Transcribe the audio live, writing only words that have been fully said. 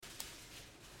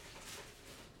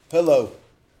Hello,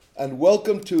 and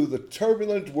welcome to the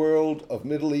turbulent world of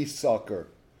Middle East soccer,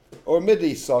 or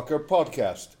Mideast Soccer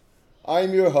podcast.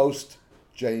 I'm your host,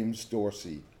 James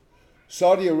Dorsey.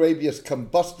 Saudi Arabia's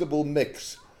combustible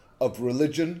mix of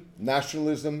religion,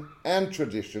 nationalism, and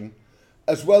tradition,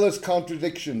 as well as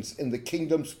contradictions in the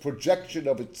kingdom's projection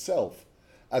of itself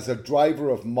as a driver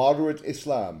of moderate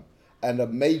Islam and a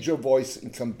major voice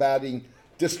in combating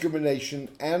discrimination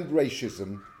and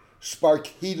racism, spark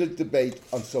heated debate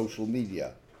on social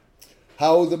media.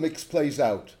 How the mix plays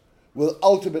out will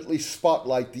ultimately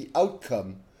spotlight the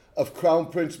outcome of Crown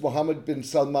Prince Mohammed bin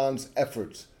Salman's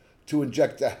efforts to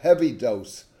inject a heavy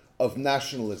dose of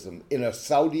nationalism in a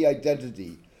Saudi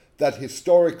identity that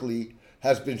historically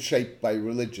has been shaped by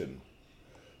religion.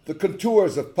 The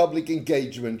contours of public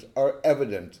engagement are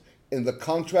evident in the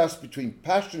contrast between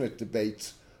passionate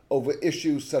debates over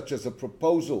issues such as a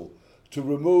proposal to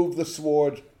remove the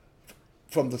sword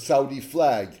from the Saudi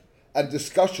flag and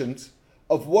discussions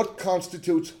of what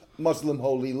constitutes Muslim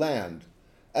Holy Land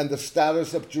and the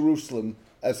status of Jerusalem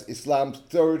as Islam's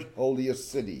third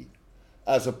holiest city,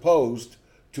 as opposed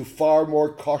to far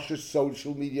more cautious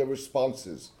social media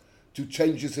responses to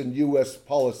changes in U.S.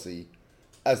 policy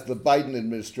as the Biden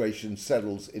administration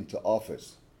settles into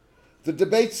office. The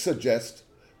debates suggest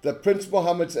that Prince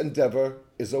Mohammed's endeavor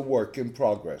is a work in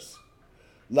progress.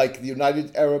 Like the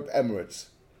United Arab Emirates,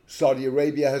 Saudi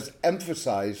Arabia has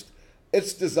emphasized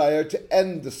its desire to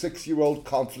end the 6-year-old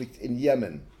conflict in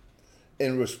Yemen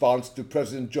in response to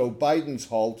President Joe Biden's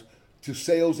halt to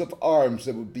sales of arms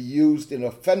that would be used in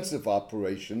offensive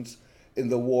operations in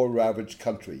the war-ravaged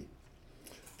country.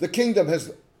 The kingdom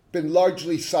has been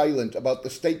largely silent about the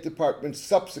State Department's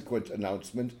subsequent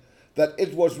announcement that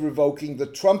it was revoking the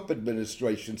Trump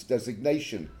administration's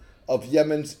designation of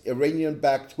Yemen's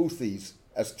Iranian-backed Houthis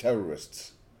as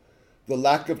terrorists. The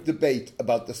lack of debate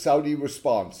about the Saudi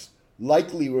response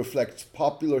likely reflects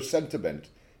popular sentiment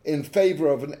in favor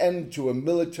of an end to a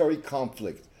military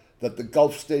conflict that the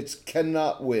Gulf states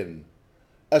cannot win,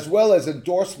 as well as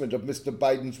endorsement of Mr.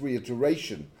 Biden's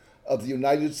reiteration of the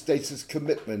United States'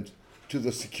 commitment to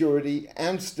the security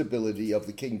and stability of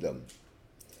the kingdom.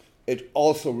 It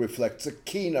also reflects a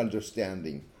keen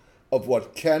understanding of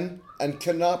what can and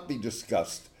cannot be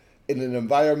discussed in an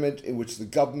environment in which the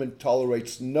government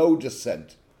tolerates no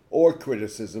dissent or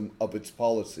criticism of its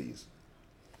policies.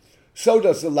 So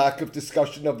does the lack of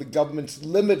discussion of the government's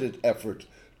limited effort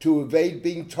to evade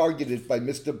being targeted by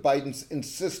Mr. Biden's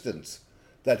insistence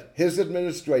that his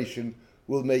administration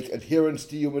will make adherence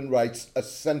to human rights a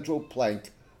central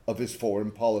plank of his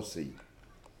foreign policy.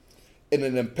 In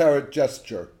an apparent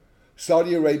gesture,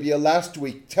 Saudi Arabia last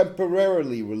week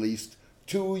temporarily released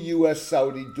 2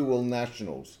 U.S.-Saudi dual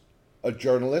nationals, a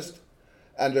journalist,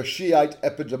 and a Shiite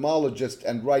epidemiologist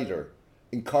and writer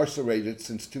incarcerated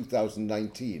since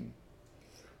 2019.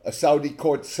 A Saudi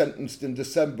court sentenced in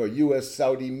December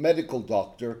U.S.-Saudi medical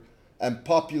doctor and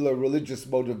popular religious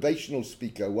motivational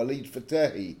speaker Walid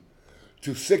Fatahi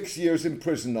to 6 years in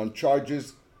prison on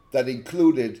charges that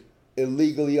included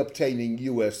illegally obtaining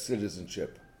U.S.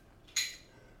 citizenship.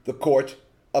 The court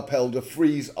upheld a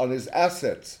freeze on his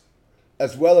assets,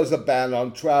 as well as a ban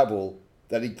on travel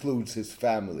that includes his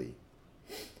family.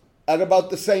 At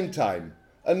about the same time,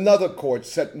 another court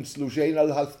sentenced Loujain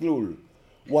al-Hathloul,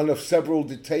 one of several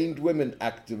detained women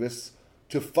activists,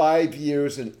 to 5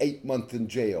 years and 8 months in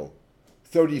jail,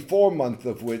 34 months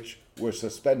of which were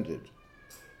suspended.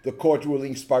 The court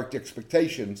ruling sparked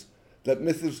expectations that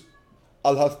Mrs.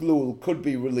 al-Hathloul could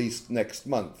be released next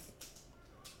month.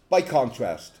 By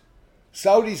contrast,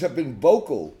 Saudis have been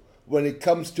vocal when it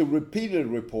comes to repeated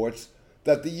reports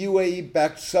that the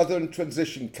UAE-backed Southern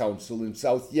Transition Council in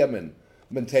South Yemen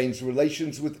maintains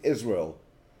relations with Israel,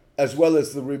 as well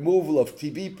as the removal of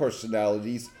TV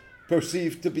personalities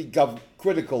perceived to be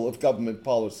critical of government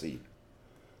policy.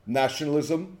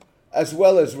 Nationalism, as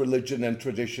well as religion and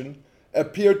tradition,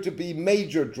 appear to be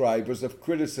major drivers of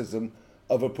criticism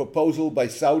of a proposal by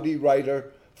Saudi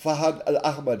writer Fahad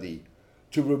al-Ahmadi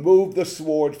to remove the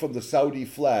sword from the Saudi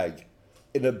flag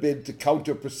in a bid to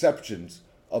counter perceptions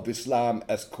of Islam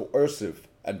as coercive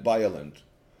and violent.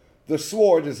 The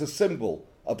sword is a symbol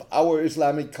of our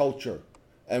Islamic culture,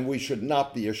 and we should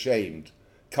not be ashamed,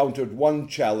 countered one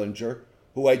challenger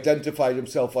who identified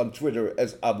himself on Twitter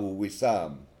as Abu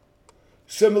Wissam.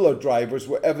 Similar drivers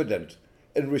were evident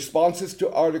in responses to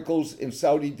articles in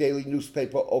Saudi daily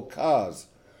newspaper Okaz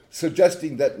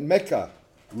suggesting that Mecca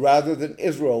rather than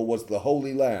Israel was the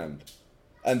Holy Land,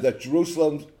 and that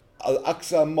Jerusalem's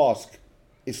Al-Aqsa Mosque,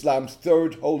 Islam's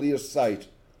third holiest site,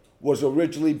 was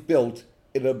originally built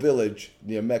in a village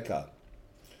near Mecca.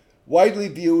 widely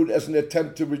viewed as an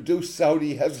attempt to reduce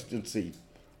Saudi hesitancy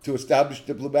to establish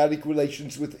diplomatic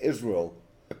relations with Israel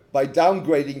by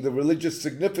downgrading the religious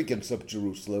significance of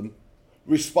Jerusalem,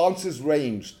 responses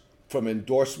ranged from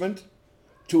endorsement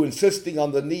to insisting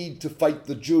on the need to fight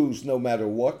the Jews no matter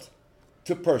what,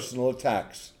 to personal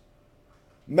attacks.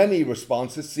 Many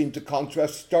responses seem to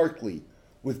contrast starkly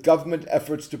with government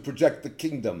efforts to project the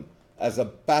kingdom as a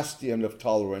bastion of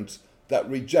tolerance that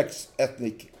rejects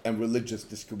ethnic and religious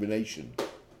discrimination.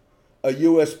 A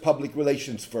U.S. public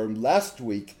relations firm last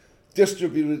week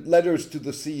distributed letters to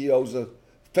the CEOs of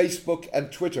Facebook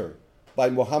and Twitter by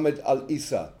Mohammed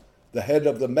Al-Issa, the head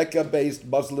of the Mecca-based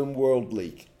Muslim World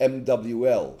League,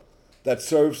 MWL, that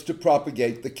serves to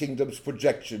propagate the kingdom's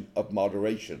projection of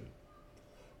moderation.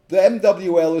 The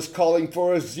MWL is calling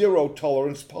for a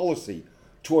zero-tolerance policy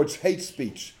towards hate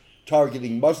speech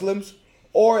targeting Muslims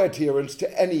or adherents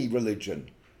to any religion,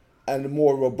 and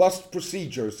more robust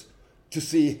procedures to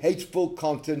see hateful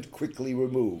content quickly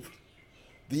removed.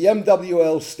 The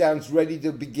MWL stands ready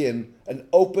to begin an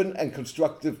open and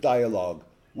constructive dialogue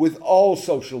with all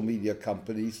social media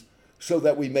companies so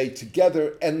that we may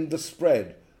together end the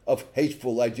spread of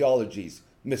hateful ideologies,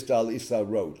 Mr. Al-Issa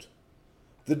wrote.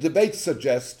 The debate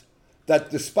suggests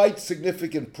that despite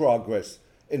significant progress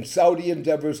in Saudi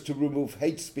endeavors to remove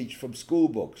hate speech from school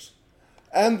books,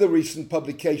 and the recent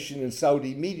publication in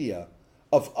Saudi media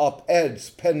of op-eds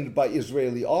penned by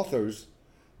Israeli authors,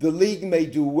 the League may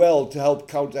do well to help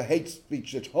counter hate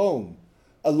speech at home,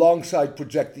 alongside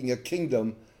projecting a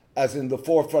kingdom as in the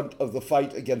forefront of the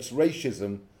fight against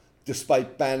racism,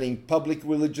 despite banning public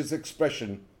religious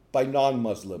expression by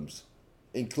non-Muslims,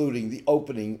 including the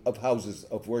opening of houses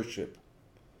of worship.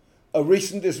 A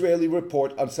recent Israeli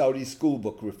report on Saudi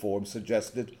schoolbook reform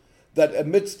suggested that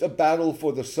amidst a battle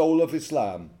for the soul of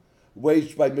Islam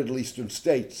waged by Middle Eastern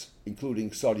states,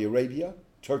 including Saudi Arabia,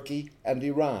 Turkey, and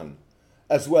Iran,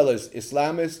 as well as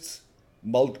Islamists,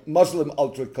 Muslim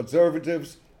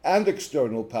ultra-conservatives, and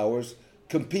external powers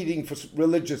competing for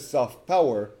religious soft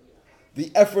power,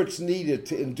 the efforts needed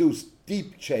to induce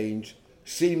deep change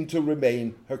seem to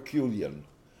remain Herculean.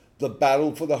 The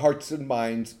battle for the hearts and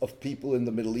minds of people in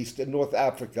the Middle East and North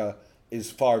Africa is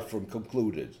far from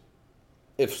concluded.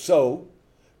 If so,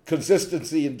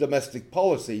 consistency in domestic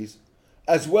policies,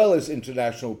 as well as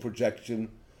international projection,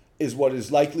 is what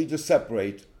is likely to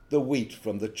separate the wheat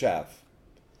from the chaff.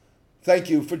 Thank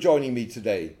you for joining me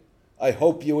today. I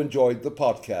hope you enjoyed the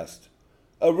podcast.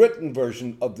 A written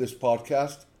version of this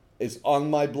podcast is on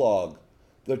my blog,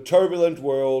 The Turbulent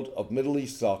World of Middle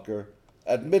East Soccer,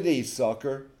 at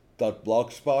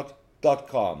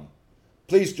mideastsoccer.blogspot.com.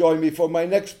 Please join me for my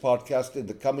next podcast in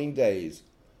the coming days.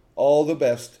 All the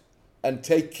best, and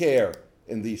take care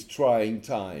in these trying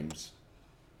times.